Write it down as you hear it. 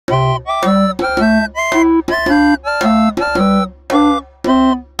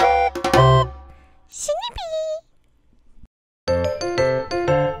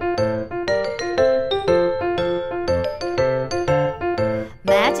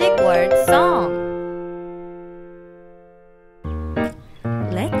magic word song.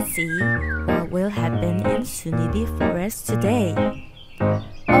 Let's see what will happen in Suni.B forest today.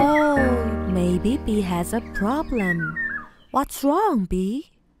 Oh, maybe B has a problem. What's wrong,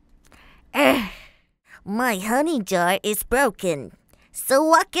 B? My honey jar is broken. So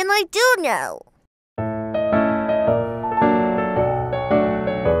what can I do now?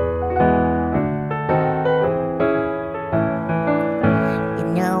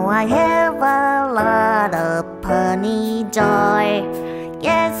 I have a lot of honey jar.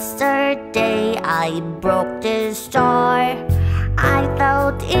 Yesterday I broke this jar. I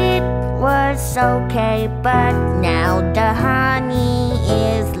thought it was okay, but now the honey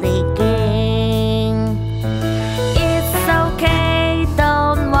is leaking. It's okay,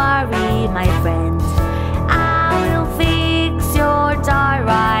 don't worry, my friend. I will fix your jar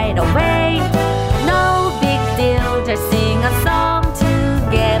right away. No big deal, just sing a song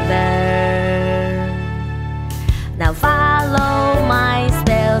together. Now follow my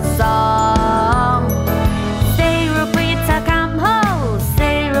spell song. Say Rupita come ho,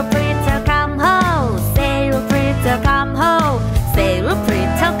 say Rupita come ho, say Rupita come ho, say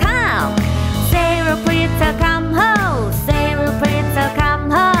Rupita come, say Rupita come ho, say Rupita come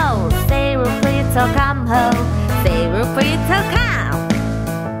ho, say Rupita come ho, say Rupita come.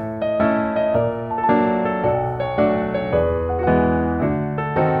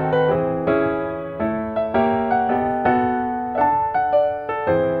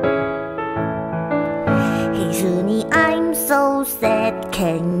 Suni, I'm so sad,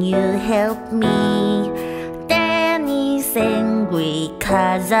 can you help me? Danny's angry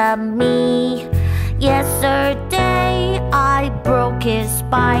 'cause of me. Yesterday I broke his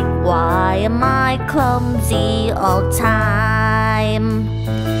bike. Why am I clumsy all time?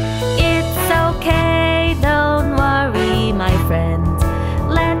 It's okay, don't worry, my friend.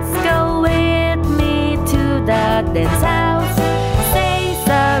 Let's go with me to the dance house. Say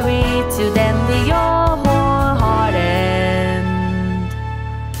sorry to them with your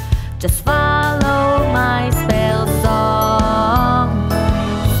just follow my spell song.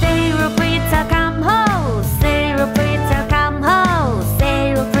 Say Rupita come ho, say Rupita come ho,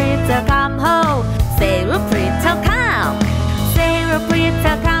 say Rupita come ho, say Rupita come, say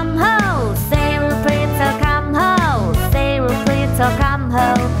Rupita come ho, say Rupita come ho, say Rupita come ho,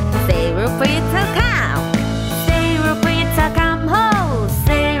 say Rupita come, say Rupita come ho,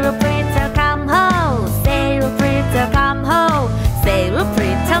 say Rupita come ho, say Rupita come ho, say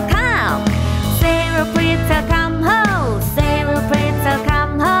Rupita come. Say Rupita come ho, say Rupita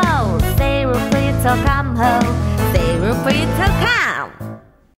come ho, say Rupita come ho, say Rupita come.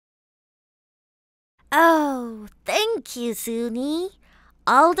 Oh, thank you, Suni.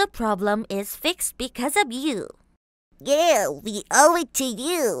 All the problem is fixed because of you. Yeah, we owe it to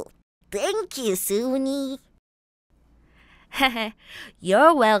you. Thank you, Suni.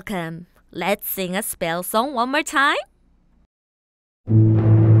 You're welcome. Let's sing a spell song one more time.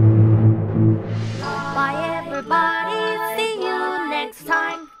 Bye everybody, see you next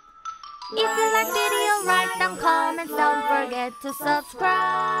time. If you like video, write down comments, don't forget to subscribe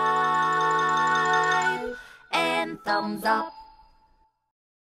and thumbs up.